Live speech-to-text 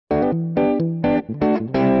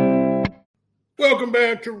Welcome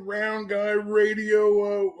back to Round Guy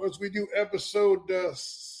Radio as we do episode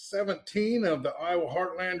 17 of the Iowa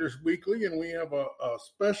Heartlanders Weekly, and we have a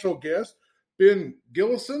special guest, Ben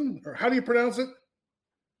Gillison, or how do you pronounce it?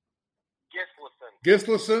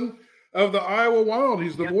 Gislason of the Iowa Wild.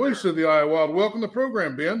 He's the voice of the Iowa Wild. Welcome to the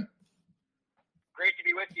program, Ben. Great to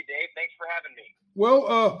be with you, Dave. Thanks for having me.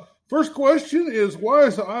 Well, first question is, why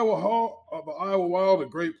is the Iowa Wild a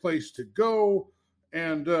great place to go?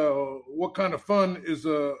 And what kind of fun is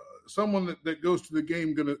someone that goes to the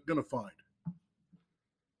game gonna find?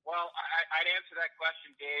 Well, I'd answer that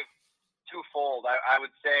question, Dave, twofold. I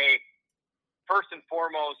would say, first and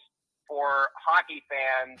foremost, for hockey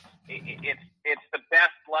fans, it's the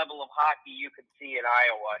best level of hockey you can see in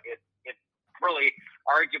Iowa. It's really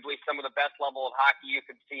arguably some of the best level of hockey you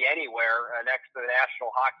can see anywhere next to the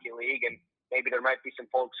National Hockey League, and maybe there might be some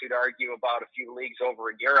folks who'd argue about a few leagues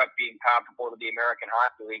over in Europe being comparable to the American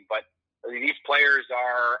Hockey League, but these players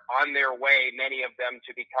are on their way, many of them,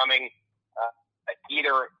 to becoming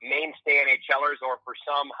either mainstay NHLers or for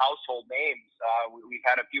some household names. We've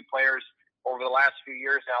had a few players over the last few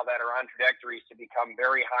years now that are on trajectories to become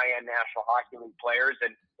very high-end National Hockey League players,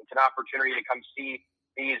 and it's an opportunity to come see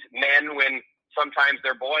these men when sometimes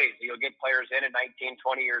they're boys. You'll get players in at 19,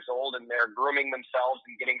 20 years old, and they're grooming themselves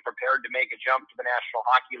and getting prepared to make a jump to the National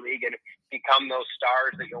Hockey League and become those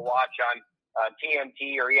stars that you'll watch on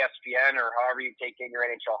TNT or ESPN or however you take in your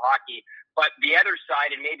NHL hockey. But the other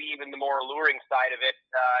side, and maybe even the more alluring side of it,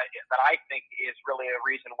 that I think is really a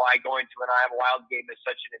reason why going to an Iowa Wild game is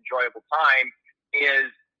such an enjoyable time,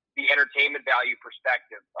 is the entertainment value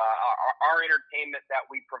perspective. Our entertainment that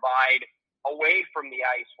we provide away from the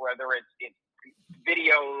ice, whether it's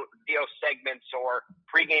video segments or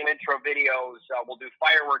pregame intro videos. We'll do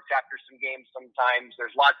fireworks after some games sometimes.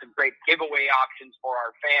 There's lots of great giveaway options for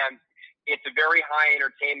our fans. It's a very high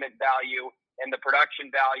entertainment value, and the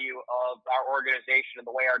production value of our organization and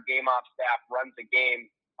the way our game ops staff runs a game,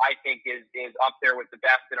 I think is up there with the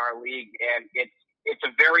best in our league. And it's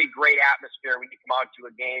a very great atmosphere when you come out to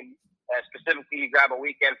a game. Specifically, you grab a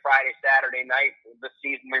weekend, Friday, Saturday night. This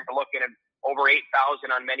season, we were looking at over 8,000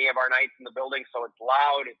 on many of our nights in the building. So it's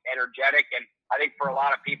loud, it's energetic. And I think for a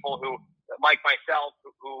lot of people who, like myself,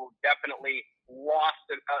 who definitely lost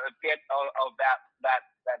a bit of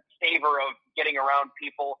that savor of getting around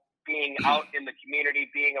people, being out in the community,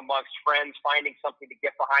 being amongst friends, finding something to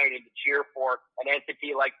get behind and to cheer for an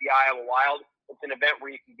entity like the Iowa Wild. It's an event where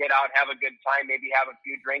you can get out, have a good time, maybe have a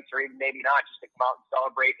few drinks, or even maybe not, just to come out and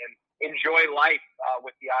celebrate and enjoy life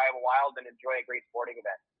with the Iowa Wild and enjoy a great sporting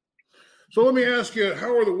event. So let me ask you,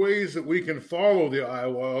 how are the ways that we can follow the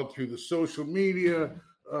Iowa Wild through the social media,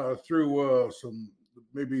 through some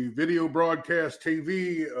maybe video broadcast,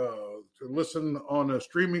 TV, to listen on a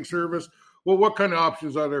streaming service? Well, what kind of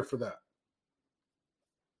options are there for that?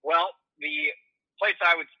 Well, the place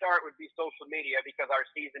I would start would be social media, because our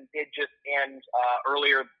season did just end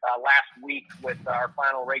earlier last week with our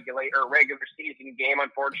final regular season game.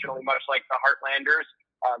 Unfortunately, much like the Heartlanders,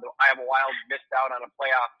 the Iowa Wild missed out on a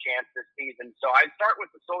playoff chance this season. So I'd start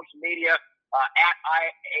with the social media. At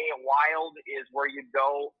Iowa Wild is where you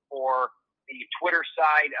go for the Twitter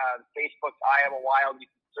side. Facebook's Iowa Wild. You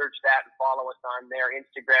can search that and follow us on there.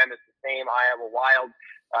 Instagram is the same, Iowa Wild.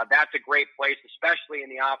 That's a great place, especially in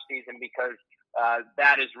the off season, because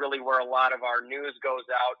that is really where a lot of our news goes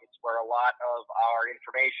out. It's where a lot of our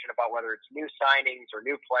information about whether it's new signings or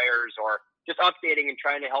new players or just updating and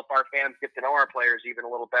trying to help our fans get to know our players even a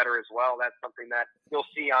little better as well. That's something that you'll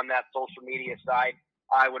see on that social media side.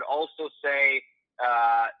 I would also say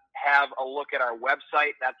have a look at our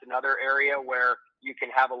website. That's another area where you can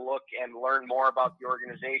have a look and learn more about the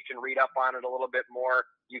organization, read up on it a little bit more.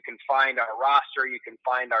 You can find our roster. You can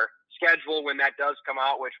find our schedule when that does come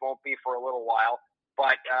out, which won't be for a little while.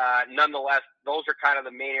 But nonetheless, those are kind of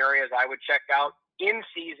the main areas I would check out. In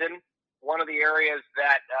season, one of the areas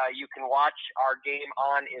that you can watch our game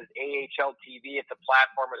on is AHL TV. It's a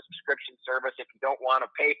platform and a subscription service. If you don't want to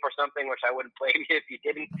pay for something, which I wouldn't blame you if you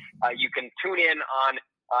didn't, you can tune in on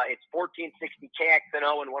it's 1460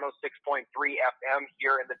 KXNO and 106.3 FM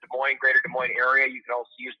here in the Greater Des Moines area. You can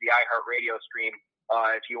also use the iHeartRadio stream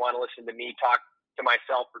if you want to listen to me talk to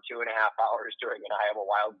myself for 2.5 hours during an Iowa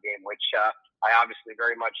Wild game, which I obviously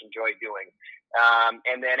very much enjoy doing.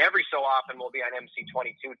 And then every so often we'll be on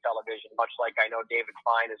MC22 television, much like I know David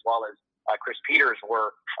Fine as well as Chris Peters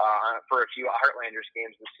were for a few Heartlanders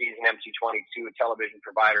games this season. MC22, a television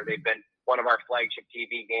provider. They've been one of our flagship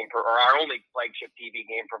TV or our only flagship TV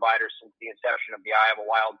game providers since the inception of the Iowa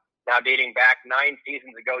Wild, now dating back 9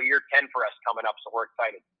 seasons ago. Year 10 for us coming up, so we're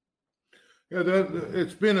excited. Yeah,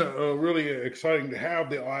 it's been a really exciting to have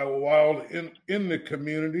the Iowa Wild in the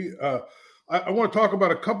community. I want to talk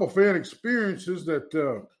about a couple fan experiences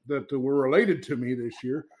that were related to me this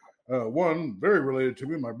year. One very related to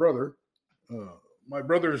me, my brother. Uh, my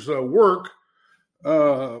brother's work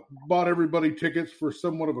bought everybody tickets for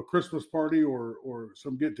somewhat of a Christmas party or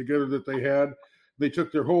some get together that they had. They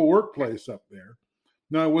took their whole workplace up there.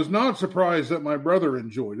 Now, I was not surprised that my brother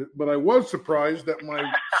enjoyed it, but I was surprised that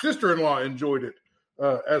my sister-in-law enjoyed it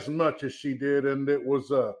as much as she did. And it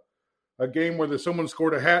was a game where someone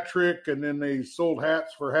scored a hat trick, and then they sold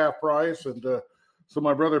hats for half price. And so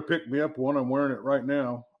my brother picked me up one. I'm wearing it right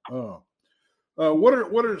now. What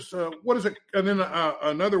is it? And then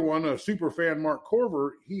another one, a super fan, Mark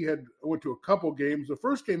Corver. He went to a couple games. The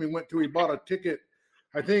first game he went to, he bought a ticket.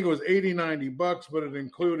 I think it was $80-$90, but it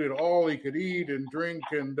included all he could eat and drink.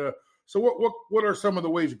 And so, what are some of the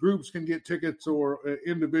ways groups can get tickets or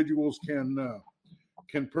individuals can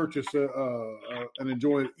purchase and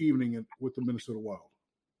enjoy an evening with the Minnesota Wild?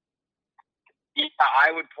 Yeah,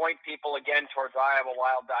 I would point people again towards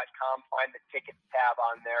IowaWild.com. Find the tickets tab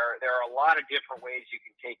on there. There are a lot of different ways you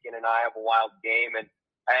can take in an Iowa Wild game, and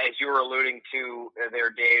as you were alluding to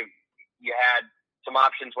there, Dave, you had some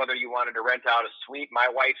options whether you wanted to rent out a suite. My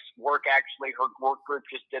wife's work, actually, her work group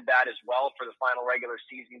just did that as well for the final regular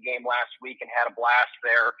season game last week and had a blast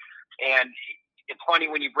there. And it's funny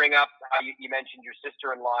when you bring up you mentioned your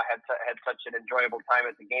sister-in-law had such an enjoyable time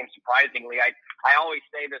at the game. Surprisingly, I always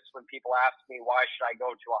say this when people ask me why should I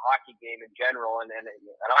go to a hockey game in general, and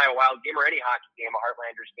an Iowa Wild game or any hockey game, a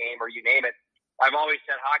Heartlanders game, or you name it. I've always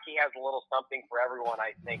said hockey has a little something for everyone.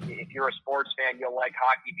 I think if you're a sports fan, you'll like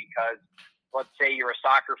hockey because, let's say you're a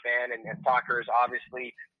soccer fan, and soccer is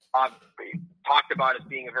obviously talked about as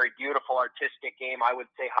being a very beautiful, artistic game. I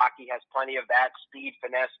would say hockey has plenty of that: speed,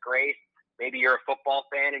 finesse, grace. Maybe you're a football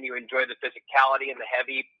fan and you enjoy the physicality and the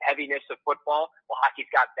heaviness of football. Well, hockey's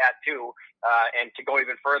got that too. And to go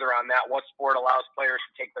even further on that, what sport allows players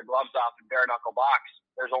to take their gloves off and bare knuckle box?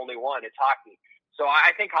 There's only one. It's hockey. So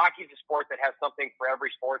I think hockey is a sport that has something for every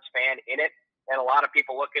sports fan in it. And a lot of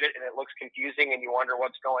people look at it and it looks confusing and you wonder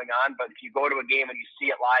what's going on. But if you go to a game and you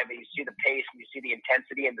see it live and you see the pace and you see the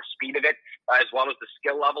intensity and the speed of it, as well as the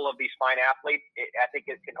skill level of these fine athletes, I think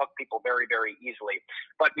it can hook people very, very easily.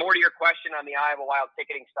 But more to your question on the Iowa Wild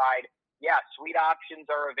ticketing side, yeah, suite options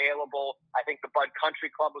are available. I think the Bud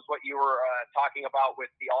Country Club was what you were talking about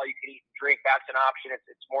with the all-you-can-eat and drink. That's an option.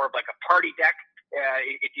 It's more of like a party deck.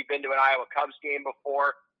 If you've been to an Iowa Cubs game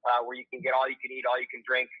before, where you can get all you can eat, all you can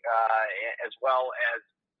drink, as well as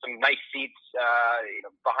some nice seats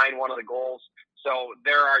behind one of the goals. So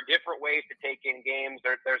there are different ways to take in games.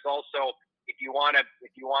 There's also, if you want to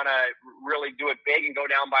really do it big and go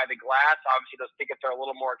down by the glass, obviously those tickets are a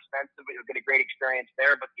little more expensive, but you'll get a great experience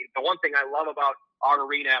there. But the one thing I love about our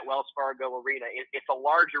arena at Wells Fargo Arena, it's a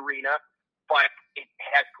large arena, but it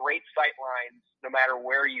has great sight lines no matter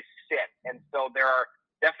where you sit. And so there are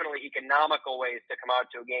definitely economical ways to come out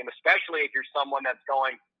to a game, especially if you're someone that's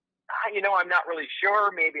going, I'm not really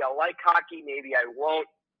sure. Maybe I'll like hockey. Maybe I won't.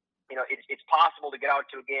 It's possible to get out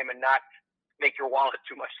to a game and not make your wallet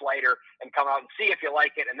too much lighter and come out and see if you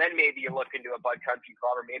like it. And then maybe you look into a Bud Country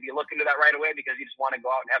Club, or maybe you look into that right away because you just want to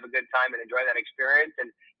go out and have a good time and enjoy that experience.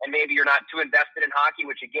 And maybe you're not too invested in hockey,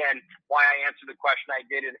 which again, why I answered the question I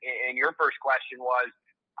did in your first question was,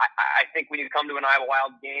 I think when you come to an Iowa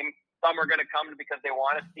Wild game, some are going to come because they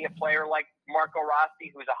want to see a player like Marco Rossi,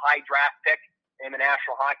 who's a high draft pick in the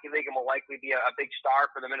National Hockey League and will likely be a big star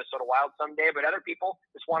for the Minnesota Wild someday. But other people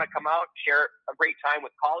just want to come out, share a great time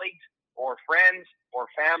with colleagues or friends or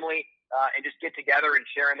family, and just get together and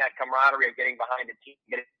sharing that camaraderie of getting behind a team.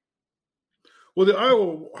 Well, the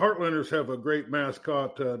Iowa Heartlanders have a great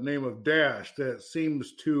mascot name of Dash that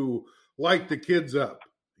seems to light the kids up.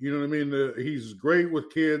 You know what I mean? He's great with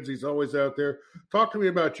kids. He's always out there. Talk to me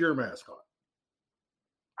about your mascot.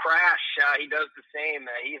 Crash, he does the same.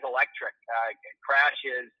 He's electric. Crash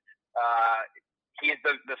is he is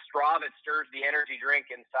the straw that stirs the energy drink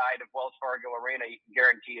inside of Wells Fargo Arena. You can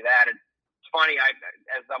guarantee that. And it's funny,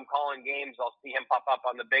 as I'm calling games, I'll see him pop up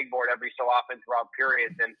on the big board every so often throughout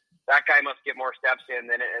periods, and that guy must get more steps in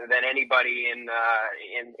than anybody in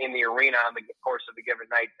the arena on the course of the given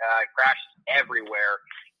night. Crash is everywhere.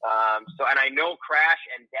 And I know Crash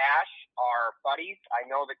and Dash are buddies. I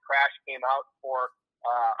know that Crash came out for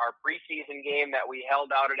our preseason game that we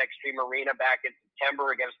held out at Extreme Arena back in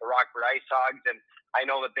September against the Rockford Ice Hogs, and I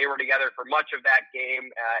know that they were together for much of that game,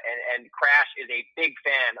 and Crash is a big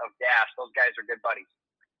fan of Dash. Those guys are good buddies.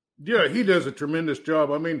 Yeah, he does a tremendous job.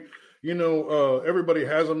 I mean, everybody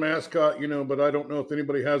has a mascot, but I don't know if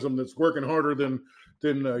anybody has them that's working harder than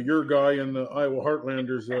than your guy in the Iowa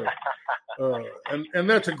Heartlanders. And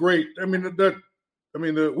that's a great.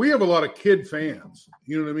 We have a lot of kid fans.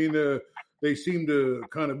 You know what I mean? They seem to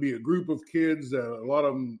kind of be a group of kids. A lot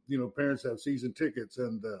of them, parents have season tickets,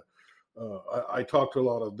 and I talk to a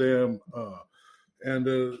lot of them.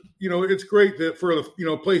 It's great that for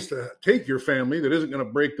a place to take your family that isn't going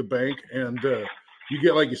to break the bank, and you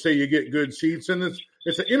get, like you say, you get good seats, and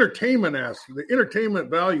it's an entertainment aspect. The entertainment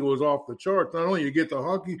value is off the charts. Not only you get the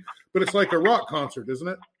hockey, but it's like a rock concert, isn't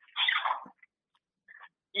it?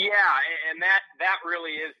 Yeah, and that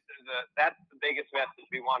really is that's the biggest message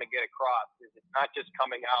we want to get across. Is it's not just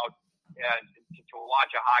coming out to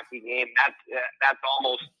watch a hockey game. That's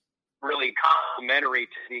almost really complementary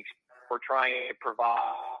to the experience we're trying to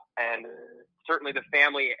provide, and certainly the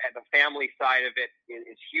family side of it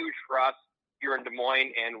is huge for us here in Des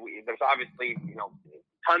Moines. And there's obviously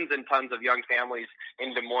tons and tons of young families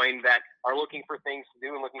in Des Moines that are looking for things to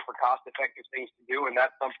do and looking for cost-effective things to do, and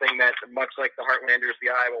that's something that, much like the Heartlanders,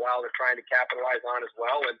 the Iowa Wild, are trying to capitalize on as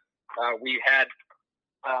well. And we had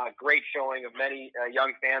a great showing of many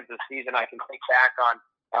young fans this season. I can think back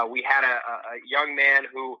on we had a young man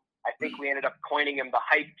who I think we ended up coining him the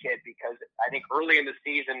Hype Kid, because I think early in the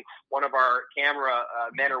season, one of our camera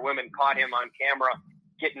men or women caught him on camera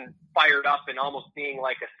getting fired up and almost being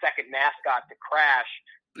like a second mascot to Crash.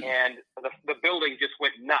 And the building just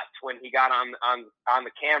went nuts when he got on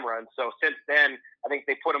the camera. And so since then, I think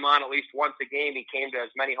they put him on at least once a game. He came to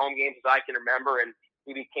as many home games as I can remember, and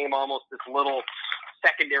he became almost this little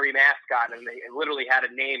secondary mascot. And they literally had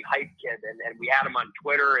a name, Hype Kid. And we had him on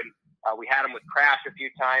Twitter, and we had him with Crash a few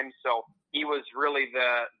times. So he was really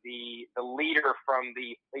the leader from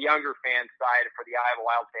the younger fan side for the Iowa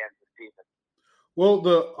Wild fans this season. Well,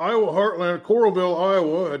 the Iowa Heartland, Coralville,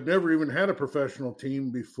 Iowa, had never even had a professional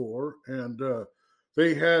team before, and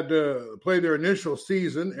they had played their initial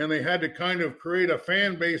season, and they had to kind of create a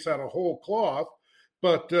fan base out of whole cloth,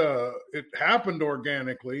 but it happened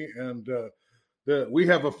organically, and we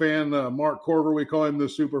have a fan, Mark Corver, we call him the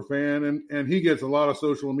super fan, and he gets a lot of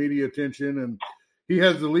social media attention, and he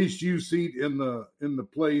has the least used seat in the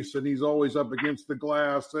place, and he's always up against the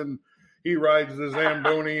glass, and he rides the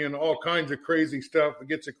Zamboni and all kinds of crazy stuff. It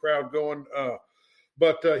gets a crowd going.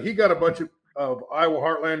 But he got a bunch of Iowa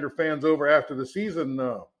Heartlander fans over after the season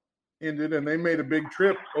ended, and they made a big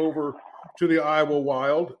trip over to the Iowa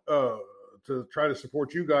Wild to try to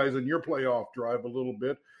support you guys in your playoff drive a little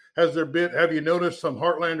bit. Have you noticed some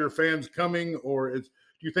Heartlander fans coming, or do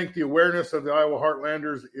you think the awareness of the Iowa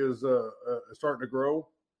Heartlanders is starting to grow?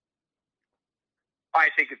 I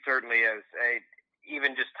think it certainly is.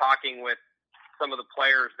 Even just talking with some of the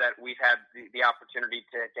players that we've had the opportunity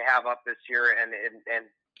to have up this year, and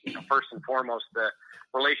first and foremost, the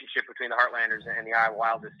relationship between the Heartlanders and the Iowa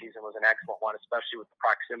Wild this season was an excellent one, especially with the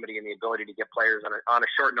proximity and the ability to get players on a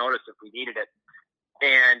short notice if we needed it.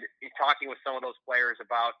 And talking with some of those players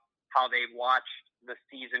about how they watched the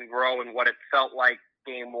season grow and what it felt like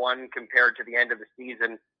game one compared to the end of the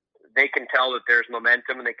season, they can tell that there's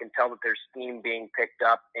momentum, and they can tell that there's steam being picked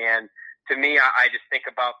up. And to me, I just think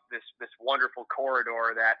about this wonderful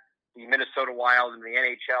corridor that the Minnesota Wild and the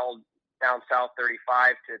NHL down South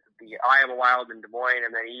 35 to the Iowa Wild in Des Moines,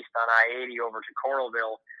 and then east on I-80 over to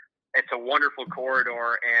Coralville. It's a wonderful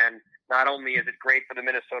corridor, and not only is it great for the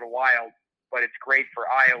Minnesota Wild, but it's great for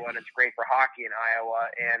Iowa, and it's great for hockey in Iowa.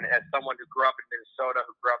 And as someone who grew up in Minnesota,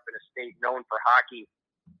 who grew up in a state known for hockey,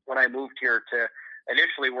 when I moved here to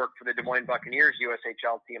initially worked for the Des Moines Buccaneers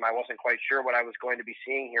USHL team, I wasn't quite sure what I was going to be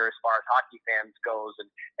seeing here as far as hockey fans goes. And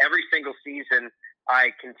every single season,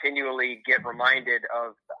 I continually get reminded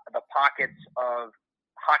of the pockets of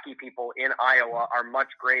hockey people in Iowa are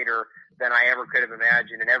much greater than I ever could have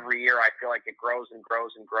imagined. And every year I feel like it grows and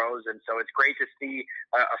grows and grows. And so it's great to see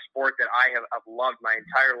a sport that I've loved my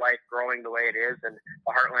entire life growing the way it is. And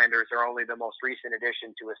the Heartlanders are only the most recent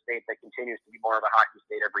addition to a state that continues to be more of a hockey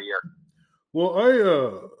state every year.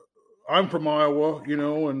 Well, I'm from Iowa,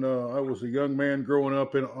 and I was a young man growing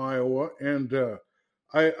up in Iowa, and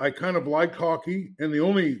I kind of liked hockey, and the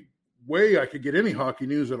only way I could get any hockey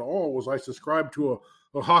news at all was I subscribed to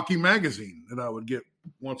a hockey magazine that I would get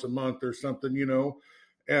once a month or something,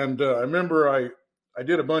 and I remember I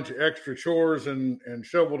did a bunch of extra chores and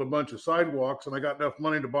shoveled a bunch of sidewalks, and I got enough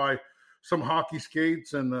money to buy some hockey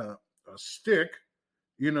skates and a stick,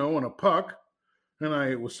 and a puck. And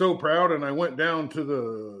I was so proud, and I went down to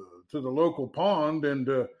the local pond,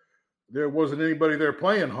 and there wasn't anybody there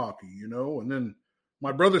playing hockey, And then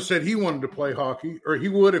my brother said he wanted to play hockey, or he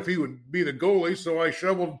would if he would be the goalie. So I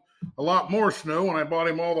shoveled a lot more snow, and I bought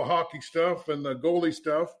him all the hockey stuff and the goalie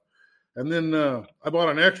stuff. And then I bought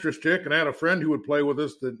an extra stick, and I had a friend who would play with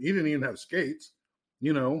us that he didn't even have skates,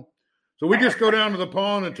 you know. So we just go down to the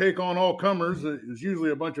pond and take on all comers. It was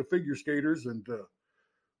usually a bunch of figure skaters, and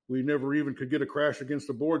we never even could get a crash against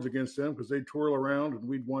the boards against them because they'd twirl around and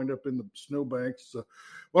we'd wind up in the snowbanks.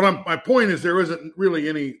 My point is there wasn't really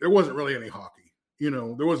any hockey. You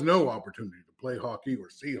know, there was no opportunity to play hockey or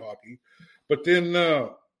see hockey. But then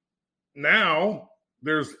now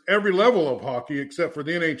there's every level of hockey except for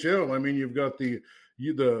the NHL. I mean, you've got the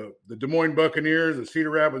Des Moines Buccaneers, the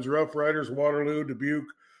Cedar Rapids Rough Riders, Waterloo,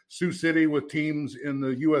 Dubuque, Sioux City with teams in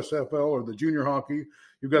the USFL or the junior hockey.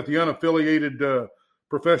 You've got the unaffiliated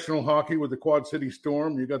professional hockey with the Quad City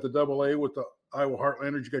Storm. You got the AA with the Iowa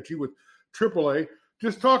Heartlanders. You got you with AAA.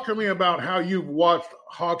 Just talk to me about how you've watched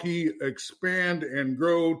hockey expand and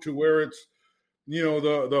grow to where it's, you know,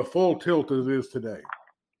 the full tilt as it is today.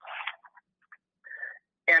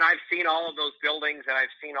 And I've seen all of those buildings, and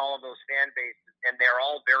I've seen all of those fan bases, and they're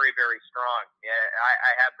all very, very strong.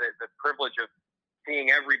 I have the privilege of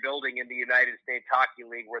seeing every building in the United States Hockey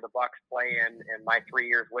League where the Bucks play in my 3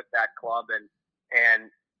 years with that club, and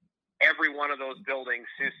every one of those buildings,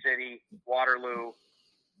 Sioux City, Waterloo,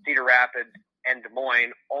 Cedar Rapids, and Des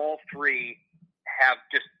Moines, all three have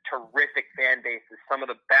just terrific fan bases, some of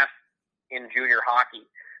the best in junior hockey.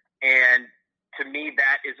 And to me,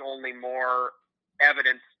 that is only more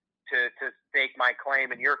evidence to stake my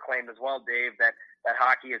claim and your claim as well, Dave, that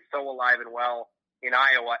hockey is so alive and well in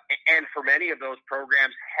Iowa. And for many of those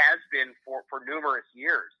programs has been for numerous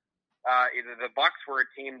years. The Bucks were a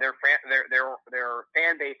team, their fan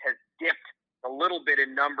base has dipped a little bit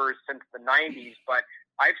in numbers since the 90s, but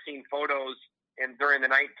I've seen photos during the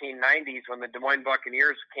 1990s when the Des Moines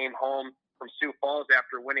Buccaneers came home from Sioux Falls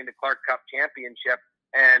after winning the Clark Cup championship,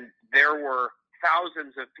 and there were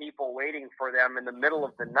thousands of people waiting for them in the middle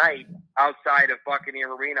of the night outside of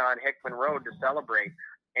Buccaneer Arena on Hickman Road to celebrate.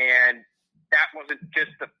 And that wasn't just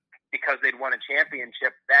because they'd won a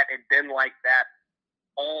championship. That had been like that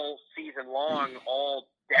all season long, all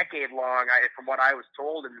decade long, from what I was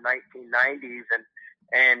told in the 1990s. And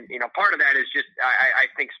you know, part of that is just,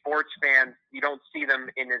 I think sports fans, you don't see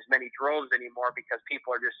them in as many droves anymore because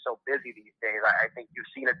people are just so busy these days. I think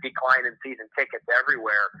you've seen a decline in season tickets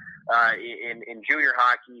everywhere, in junior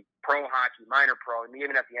hockey, pro hockey, minor pro, and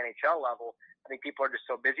even at the NHL level. I think people are just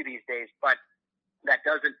so busy these days, but that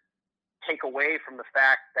doesn't take away from the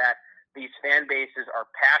fact that these fan bases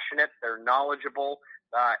are passionate, they're knowledgeable,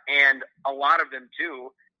 and a lot of them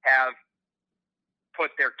too have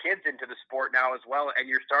put their kids into the sport now as well, and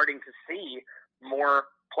you're starting to see more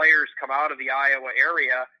players come out of the Iowa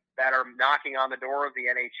area that are knocking on the door of the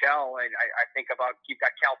NHL. And I think about, you've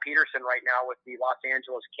got Cal Peterson right now with the Los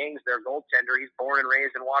Angeles Kings, their goaltender. He's born and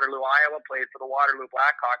raised in Waterloo, Iowa, played for the Waterloo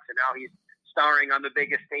Blackhawks, and now he's starring on the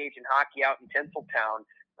biggest stage in hockey out in Tinseltown.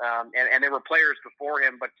 And there were players before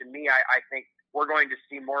him, but to me, I think we're going to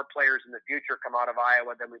see more players in the future come out of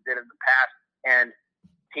Iowa than we did in the past. And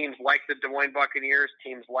teams like the Des Moines Buccaneers,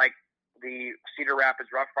 teams like the Cedar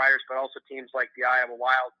Rapids Rough Riders, but also teams like the Iowa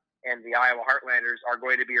Wild and the Iowa Heartlanders are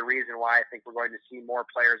going to be a reason why I think we're going to see more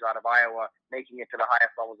players out of Iowa making it to the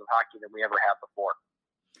highest levels of hockey than we ever have before.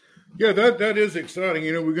 Yeah, that is exciting.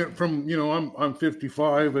 You know, we get from, you know, I'm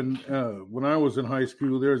 55, and when I was in high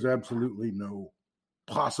school, there's absolutely no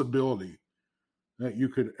possibility that you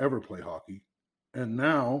could ever play hockey. And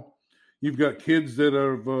now you've got kids that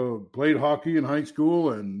have played hockey in high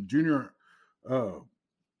school and junior,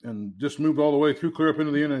 and just moved all the way through, clear up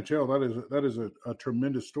into the NHL. That is a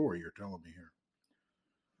tremendous story you're telling me here.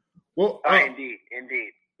 Well, indeed.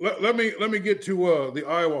 Let me get to the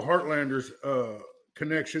Iowa Heartlanders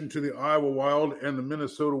connection to the Iowa Wild and the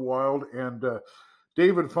Minnesota Wild. And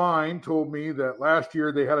David Fine told me that last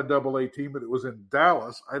year they had a AA team, but it was in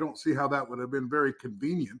Dallas. I don't see how that would have been very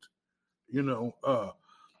convenient, you know.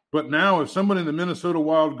 But now if someone in the Minnesota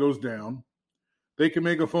Wild goes down, they can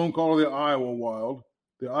make a phone call to the Iowa Wild.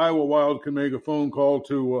 The Iowa Wild can make a phone call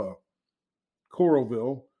to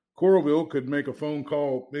Coralville. Coralville could make a phone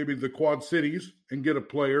call maybe to the Quad Cities and get a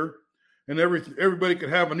player. And everybody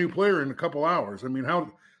could have a new player in a couple hours. I mean,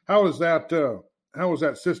 how is that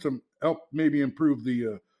system help maybe improve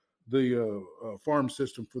the farm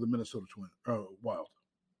system for the Minnesota Wild?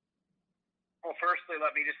 Well, firstly,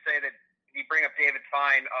 let me just say that you bring up David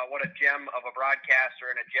Fine, what a gem of a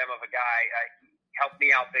broadcaster and a gem of a guy. He helped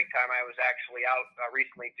me out big time. I was actually out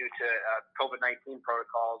recently due to COVID-19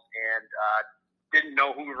 protocols and didn't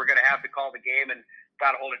know who we were going to have to call the game, and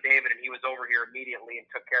got a hold of David, and he was over here immediately and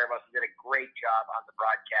took care of us and did a great job on the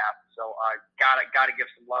broadcast. So gotta give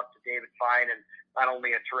some love to David Fine, and not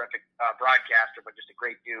only a terrific broadcaster, but just a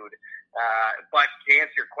great dude. But to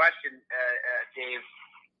answer your question, Dave,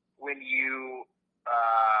 when you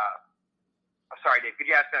sorry, Dave, could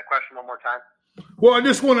you ask that question one more time? Well, I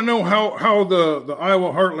just want to know how the Iowa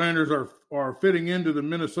Heartlanders are fitting into the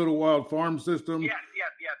Minnesota Wild farm system. Yes.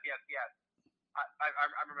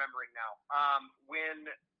 I'm remembering now. When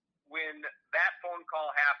that phone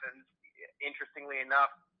call happens, interestingly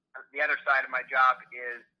enough, the other side of my job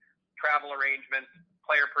is travel arrangements,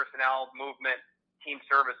 player personnel, movement, team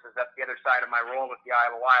services. That's the other side of my role with the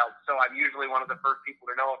Iowa Wild. So I'm usually one of the first people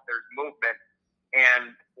to know if there's movement.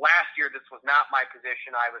 And last year, this was not my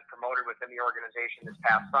position. I was promoted within the organization this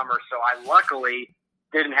past summer. So I luckily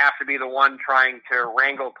didn't have to be the one trying to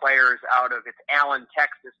wrangle players out of Allen,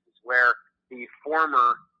 Texas, where the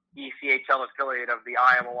former ECHL affiliate of the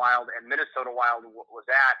Iowa Wild and Minnesota Wild was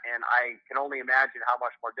at. And I can only imagine how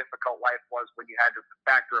much more difficult life was when you had to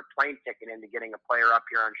factor a plane ticket into getting a player up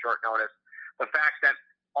here on short notice. The fact that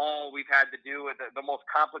all we've had to do with the most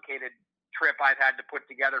complicated trip I've had to put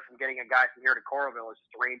together from getting a guy from here to Coralville is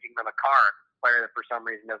just arranging them a car. A player that for some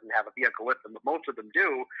reason doesn't have a vehicle with them, but most of them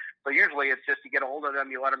do. So usually it's just you get a hold of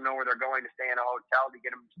them, you let them know where they're going to stay in a hotel, to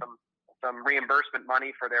get them some reimbursement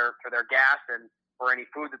money for their gas and for any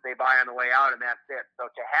food that they buy on the way out, and that's it. So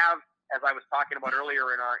to have, as I was talking about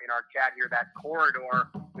earlier in our chat here, that corridor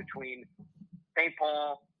between St.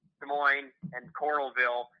 Paul, Des Moines, and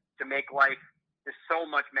Coralville to make life just so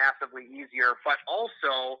much massively easier. But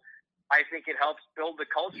also, I think it helps build the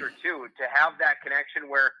culture too, to have that connection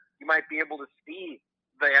where you might be able to see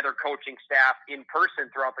the other coaching staff in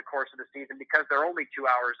person throughout the course of the season, because they're only 2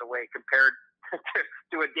 hours away compared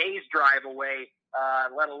to a day's drive away,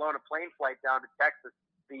 let alone a plane flight down to Texas.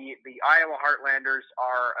 The Iowa Heartlanders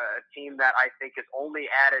are a team that I think is only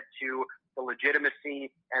added to the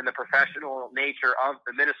legitimacy and the professional nature of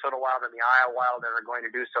the Minnesota Wild and the Iowa Wild, and are going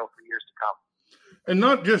to do so for years to come. And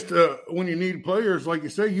not just when you need players, like you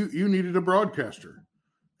say, you needed a broadcaster.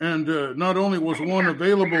 And not only was one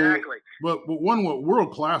available, exactly. but one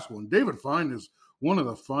world-class one. David Fine is one of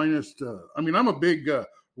the finest. I'm a big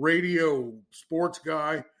radio sports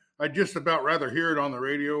guy. I'd just about rather hear it on the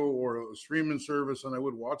radio or a streaming service than I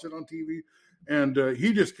would watch it on TV. And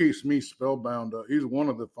he just keeps me spellbound. He's one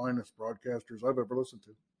of the finest broadcasters I've ever listened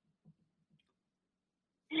to.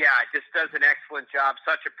 Yeah, just does an excellent job.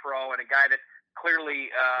 Such a pro, and a guy that clearly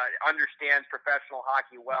understands professional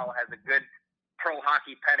hockey well, has a good pro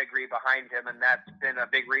hockey pedigree behind him, and that's been a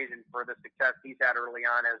big reason for the success he's had early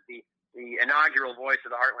on as the inaugural voice of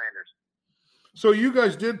the Heartlanders. So you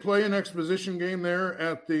guys did play an exposition game there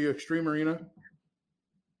at the Extreme Arena?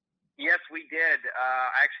 Yes, we did.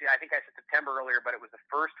 Actually, I think I said September earlier, but it was the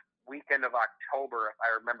first weekend of October, if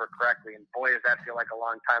I remember correctly. And boy, does that feel like a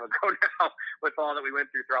long time ago now with all that we went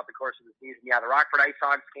through throughout the course of the season. Yeah, the Rockford Ice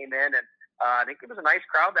Hogs came in, and I think it was a nice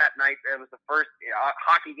crowd that night. It was the first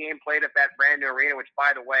hockey game played at that brand new arena, which,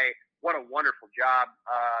 by the way, what a wonderful job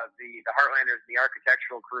the Heartlanders, the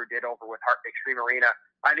architectural crew did over with Extreme Arena.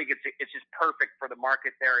 I think it's just perfect for the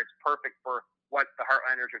market there. It's perfect for what the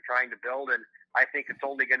Heartlanders are trying to build, and I think it's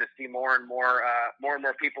only going to see more and more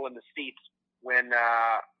people in the seats when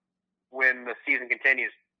the season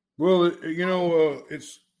continues. Well,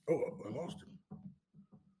 it's I lost him.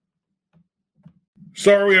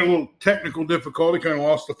 Sorry, we had a little technical difficulty. Kind of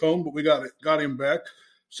lost the phone, but we got him back.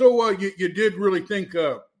 So you did really think.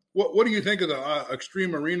 What do you think of the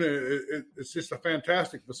Extreme Arena? It's just a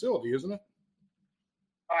fantastic facility, isn't it?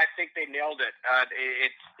 I think they nailed it.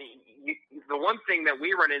 It's the one thing that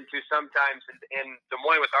we run into sometimes in Des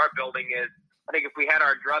Moines with our building is, I think if we had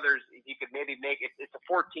our druthers, you could maybe make it. It's a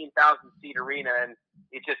 14,000 seat arena, and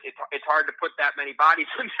it's hard to put that many bodies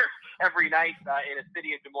in there every night in a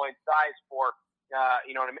city of Des Moines size for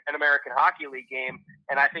an American Hockey League game.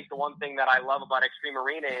 And I think the one thing that I love about Extreme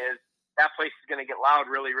Arena is that place is going to get loud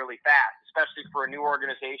really, really fast, especially for a new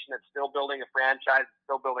organization that's still building a franchise,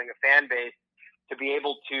 still building a fan base, to be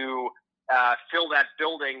able to fill that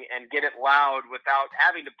building and get it loud without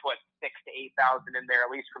having to put 6,000 to 8,000 in there,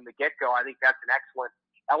 at least from the get-go. I think that's an excellent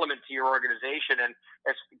element to your organization. And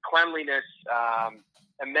as cleanliness,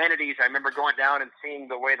 amenities, I remember going down and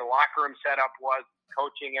seeing the way the locker room setup was,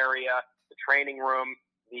 coaching area, the training room,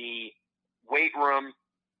 the weight room,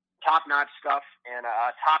 top-notch stuff, and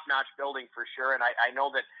a top-notch building for sure. And I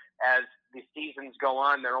know that as the seasons go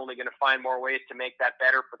on, they're only going to find more ways to make that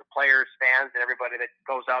better for the players, fans, and everybody that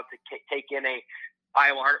goes out to take in a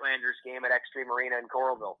Iowa Heartlanders game at Extreme Arena in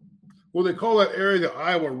Coralville. Well, they call that area the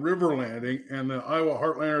Iowa River Landing, and the Iowa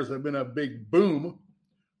Heartlanders have been a big boom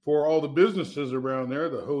for all the businesses around there,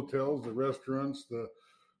 the hotels, the restaurants, the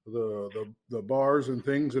bars and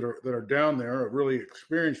things that are down there. Have really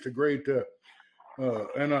experienced a great the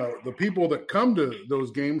people that come to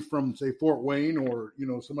those games from, say, Fort Wayne or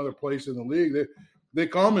some other place in the league, they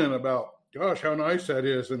comment about, gosh, how nice that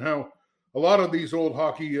is, and how a lot of these old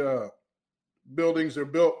hockey buildings are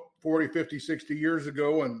built 40, 50, 60 years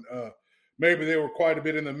ago, and maybe they were quite a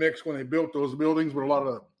bit in the mix when they built those buildings, but a lot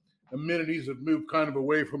of amenities have moved kind of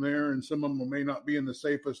away from there, and some of them may not be in the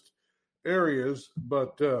safest areas,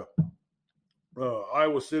 but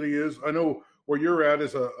Iowa City is. I know where you're at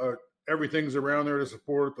is everything's around there to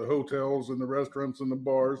support the hotels and the restaurants and the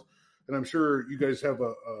bars, and I'm sure you guys have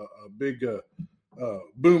a big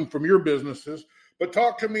boom from your businesses. But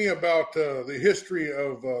talk to me about the history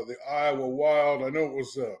of the Iowa Wild. I know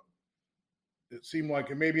it seemed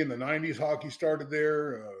like maybe in the 90s hockey started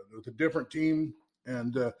there with a different team,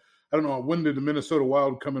 and I don't know, when did the Minnesota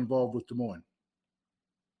Wild come involved with Des Moines?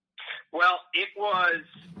 Well, it was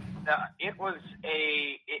the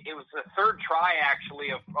third try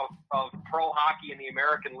actually of pro hockey in the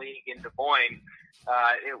American League in Des Moines.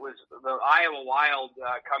 It was the Iowa Wild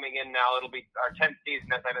coming in now. It'll be our 10th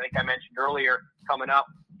season, as I think I mentioned earlier, coming up.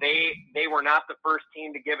 They were not the first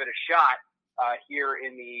team to give it a shot here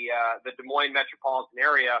in the Des Moines metropolitan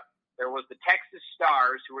area. There was the Texas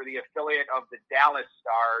Stars, who were the affiliate of the Dallas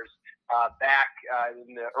Stars back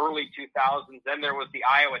in the early 2000s. Then there was the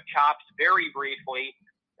Iowa Chops very briefly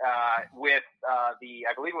with I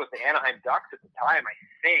believe it was the Anaheim Ducks at the time, I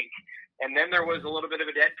think. And then there was a little bit of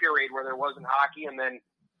a dead period where there wasn't hockey. And then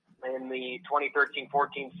in the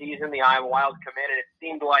 2013-14 season, the Iowa Wild come in, and it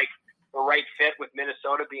seemed like the right fit with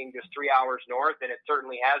Minnesota being just 3 hours north, and it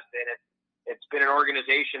certainly has been. It's been an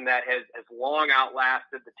organization that has long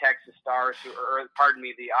outlasted the Texas Stars, the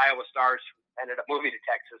Iowa Stars, who ended up moving to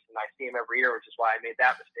Texas, and I see them every year, which is why I made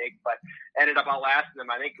that mistake, but ended up outlasting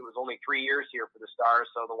them. I think it was only 3 years here for the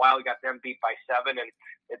Stars, so the Wild got them beat by 7, and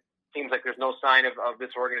it seems like there's no sign of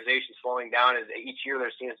this organization slowing down. As each year there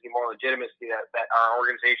seems to be more legitimacy that our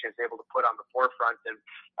organization is able to put on the forefront. And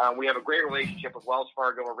we have a great relationship with Wells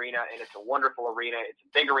Fargo Arena, and it's a wonderful arena. It's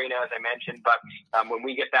a big arena, as I mentioned, but when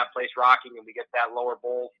we get that place rocking and we get that lower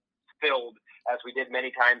bowl filled, as we did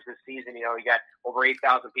many times this season, you got over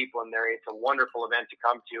 8,000 people in there. It's a wonderful event to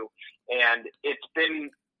come to. And it's been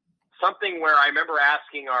something where I remember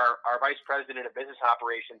asking our vice president of business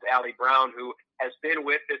operations, Allie Brown, who has been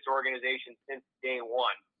with this organization since day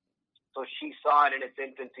one. So she saw it in its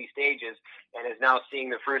infancy stages and is now seeing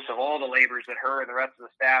the fruits of all the labors that her and the rest of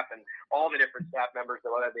the staff and all the different staff members,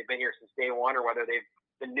 whether they've been here since day one or whether they've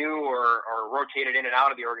been new or rotated in and out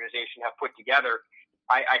of the organization, have put together.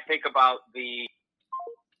 I think about a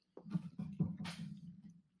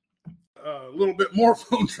little bit more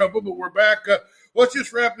phone trouble, but we're back. Let's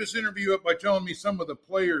just wrap this interview up by telling me some of the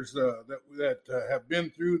players that have been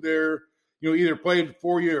through there, either played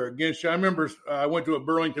for you or against you. I remember I went to a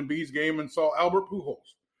Burlington Bees game and saw Albert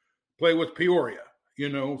Pujols play with Peoria,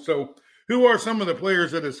 So who are some of the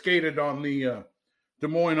players that have skated on the Des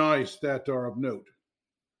Moines ice that are of note?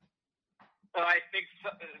 I think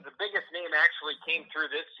the biggest name actually came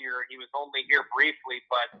through this year. He was only here briefly,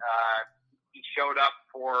 but he showed up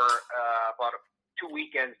for about 2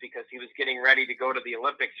 weekends because he was getting ready to go to the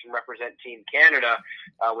Olympics and represent Team Canada,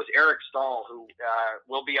 was Eric Stahl, who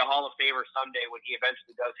will be a Hall of Famer someday when he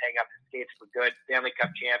eventually does hang up his skates for good. Stanley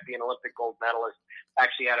Cup champion, Olympic gold medalist.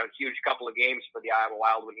 Actually had a huge couple of games for the Iowa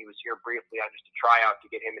Wild when he was here briefly on just a tryout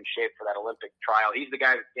to get him in shape for that Olympic trial. He's the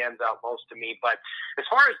guy that stands out most to me. But as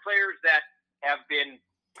far as players that have been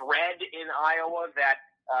bred in Iowa that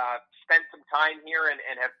spent some time here and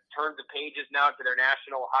have turned the pages now to their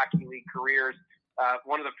National Hockey League careers.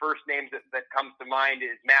 One of the first names that comes to mind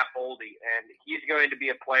is Matt Boldy, and he's going to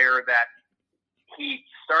be a player that he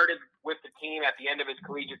started with the team at the end of his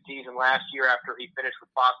collegiate season last year after he finished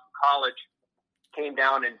with Boston College, came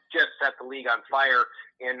down and just set the league on fire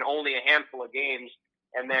in only a handful of games.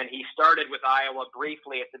 And then he started with Iowa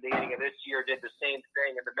briefly at the beginning of this year, did the same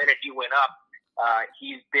thing, and the minute he went up,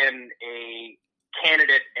 he's been a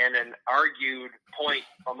candidate and an argued point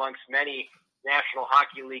amongst many National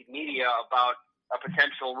Hockey League media about a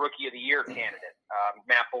potential Rookie of the Year candidate.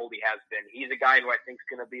 Matt Boldy has been. He's a guy who I think is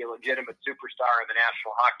going to be a legitimate superstar in the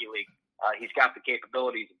National Hockey League. He's got the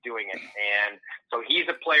capabilities of doing it. And so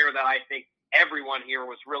he's a player that I think everyone here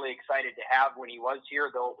was really excited to have when he was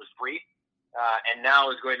here, though it was brief. And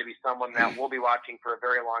now is going to be someone that we'll be watching for a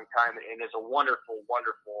very long time and is a wonderful,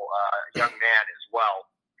 wonderful young man as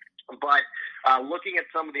well. But looking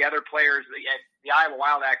at some of the other players, the Iowa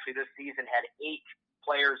Wild actually this season had 8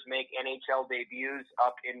 players make NHL debuts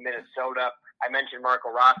up in Minnesota. I mentioned Marco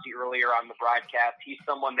Rossi earlier on the broadcast. He's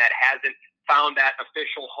someone that hasn't found that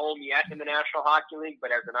official home yet in the National Hockey League,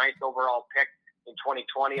 but as a nice overall pick in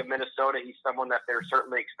 2020 of Minnesota, he's someone that they're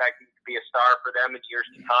certainly expecting to be a star for them in years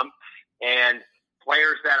to come. And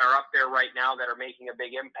players that are up there right now that are making a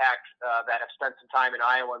big impact that have spent some time in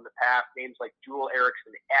Iowa in the past, names like Joel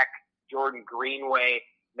Eriksson Ek, Jordan Greenway,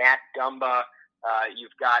 Matt Dumba.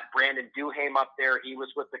 You've got Brandon Duhaime up there. He was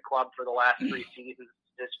with the club for the last 3 seasons,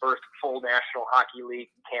 his first full National Hockey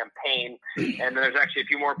League campaign. And then there's actually a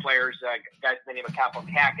few more players, guys by the name of Kaapo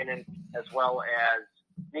Kähkönen, as well as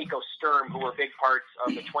Nico Sturm, who were big parts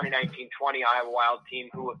of the 2019-20 Iowa Wild team,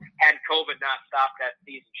 who had COVID not stopped that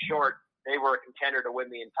season short. They were a contender to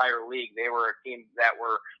win the entire league. They were a team that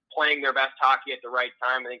were playing their best hockey at the right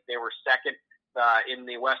time. I think they were second in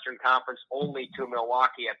the Western Conference, only to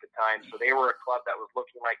Milwaukee at the time. So they were a club that was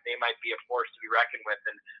looking like they might be a force to be reckoned with.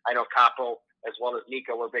 And I know Kaapo, as well as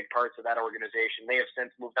Nico, were big parts of that organization. They have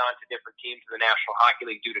since moved on to different teams in the National Hockey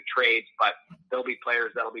League due to trades, but there'll be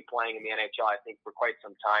players that'll be playing in the NHL, I think, for quite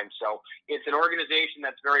some time. So it's an organization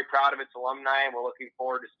that's very proud of its alumni, and we're looking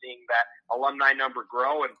forward to seeing that alumni number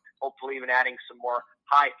grow and hopefully even adding some more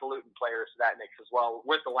highfalutin players to that mix as well,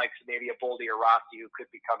 with the likes of maybe a Boldy or Rossi, who could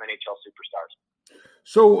become NHL superstars.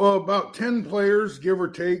 So about 10 players, give or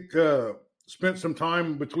take, spent some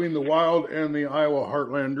time between the Wild and the Iowa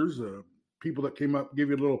Heartlanders, people that came up, give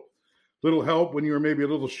you a little help when you were maybe a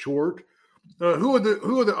little short. Who are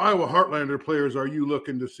the Iowa Heartlander players are you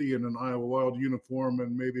looking to see in an Iowa Wild uniform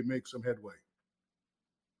and maybe make some headway?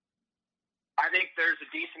 I think there's a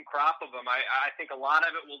decent crop of them. I think a lot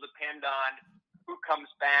of it will depend on who comes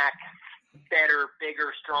back better,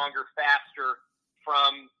 bigger, stronger, faster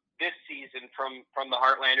from this season from the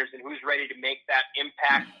Heartlanders, and who's ready to make that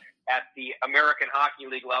impact at the American Hockey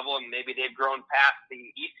League level, and maybe they've grown past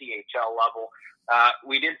the ECHL level.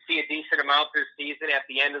 We did see a decent amount this season. At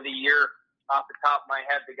the end of the year, off the top of my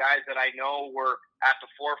head, the guys that I know were at the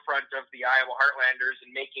forefront of the Iowa Heartlanders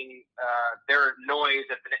and making their noise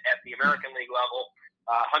at the American League level.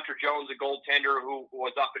 Hunter Jones, a goaltender who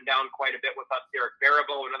was up and down quite a bit with us. Derek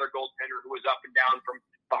Baribeau, another goaltender who was up and down from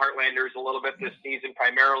the Heartlanders a little bit this season,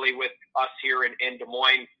 primarily with us here in Des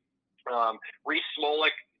Moines. Reese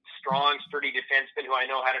Smolik, strong, sturdy defenseman who I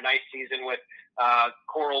know had a nice season with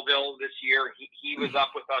Coralville this year. He was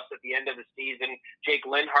up with us at the end of the season. Jake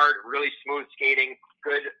Linhart, really smooth skating,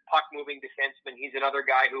 good puck-moving defenseman. He's another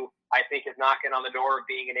guy who I think is knocking on the door of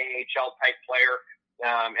being an AHL-type player.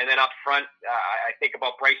 And then up front, I think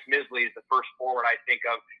about Bryce Misley as the first forward I think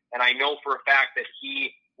of. And I know for a fact that he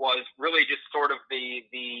was really just sort of the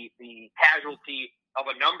casualty of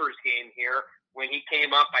a numbers game here. When he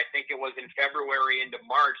came up, I think it was in February into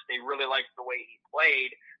March, they really liked the way he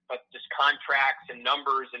played, but just contracts and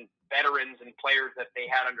numbers and veterans and players that they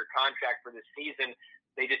had under contract for this season,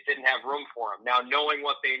 they just didn't have room for him. Now, knowing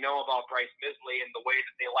what they know about Bryce Misley and the way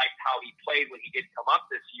that they liked how he played when he did come up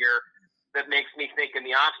this year, that makes me think in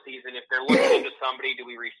the offseason, if they're looking into somebody, do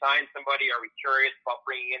we re-sign somebody? Are we curious about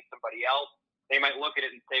bringing in somebody else? They might look at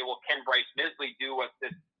it and say, well, can Bryce Misley do what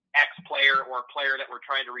this X player or a player that we're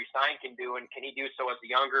trying to re-sign can do, and can he do so as a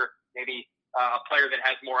younger, maybe a player that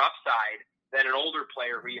has more upside than an older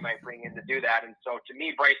player who you might bring in to do that? And so to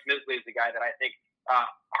me, Bryce Misley is the guy that I think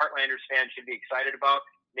Heartlanders fans should be excited about,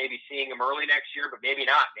 maybe seeing him early next year, but maybe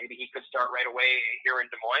not. Maybe he could start right away here in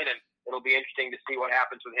Des Moines, and it'll be interesting to see what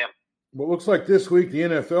happens with him. Well, it looks like this week the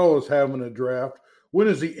NFL is having a draft.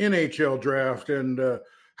 When is the NHL draft, and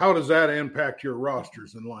how does that impact your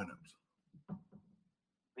rosters and lineups?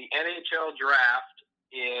 The NHL draft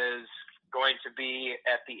is going to be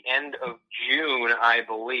at the end of June, I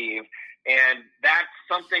believe. And that's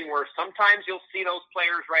something where sometimes you'll see those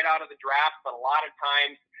players right out of the draft, but a lot of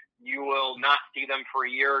times you will not see them for a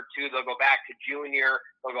year or two. They'll go back to junior.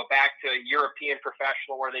 They'll go back to European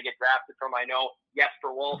professional where they get drafted from. I know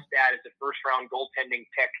Jesper Wallstad is the first-round goaltending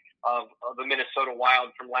pick of the Minnesota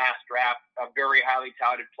Wild from last draft, a very highly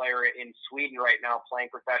touted player in Sweden right now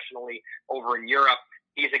playing professionally over in Europe.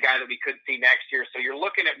 He's a guy that we could see next year. So you're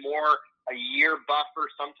looking at more a year buffer,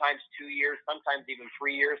 sometimes 2 years, sometimes even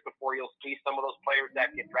 3 years before you'll see some of those players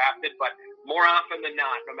that get drafted. But more often than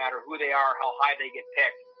not, no matter who they are, how high they get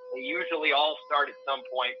picked, they usually all start at some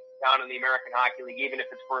point down in the American Hockey League, even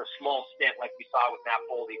if it's for a small stint like we saw with Matt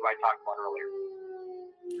Boldy, who I talked about earlier.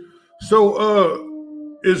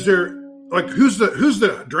 So is there, like, who's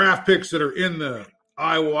the draft picks that are in the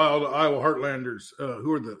Iowa Wild, Iowa Heartlanders?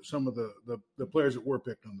 Who are some of the players that were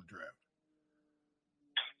picked on the draft?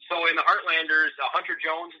 So in the Heartlanders, Hunter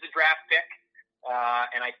Jones is a draft pick.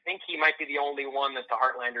 and I think he might be the only one that the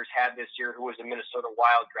Heartlanders had this year who was a Minnesota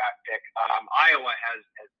Wild draft pick. Iowa has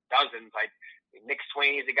dozens. Nick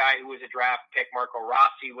Swaney is a guy who was a draft pick. Marco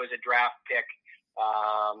Rossi was a draft pick.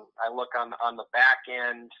 I look on the back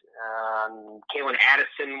end. Kalen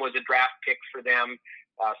Addison was a draft pick for them.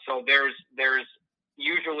 So there's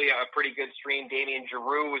usually a pretty good stream. Damian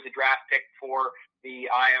Giroux was a draft pick for the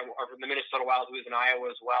Minnesota Wild, who is in Iowa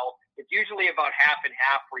as well. It's usually about half and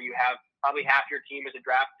half, where you have probably half your team as a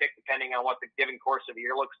draft pick, depending on what the given course of the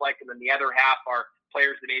year looks like, and then the other half are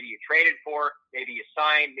players that maybe you traded for, maybe you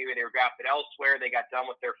signed, maybe they were drafted elsewhere, they got done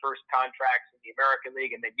with their first contracts in the American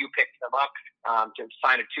League, and then you picked them up to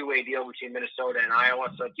sign a two-way deal between Minnesota and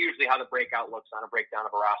Iowa. So it's usually how the breakout looks on a breakdown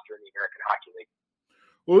of a roster in the American Hockey League.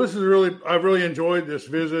 Well, I've really enjoyed this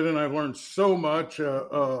visit, and I've learned so much.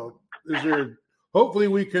 Hopefully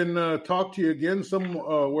we can talk to you again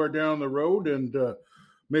somewhere down the road, and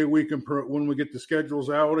maybe we can, when we get the schedules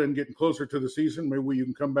out and getting closer to the season, maybe you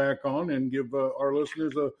can come back on and give our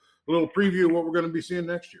listeners a little preview of what we're going to be seeing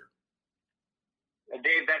next year.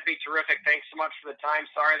 Dave, that'd be terrific. Thanks so much for the time.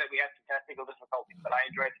 Sorry that we had some technical difficulties, but I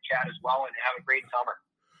enjoyed the chat as well, and have a great summer.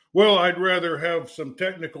 Well, I'd rather have some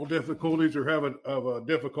technical difficulties or have a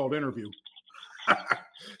difficult interview.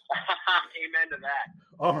 Amen to that.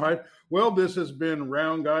 All right. Well, this has been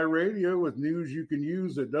Round Guy Radio with news you can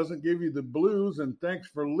use that doesn't give you the blues. And thanks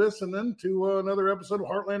for listening to another episode of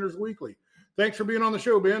Heartlanders Weekly. Thanks for being on the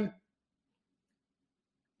show, Ben.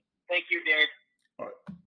 Thank you, Dave.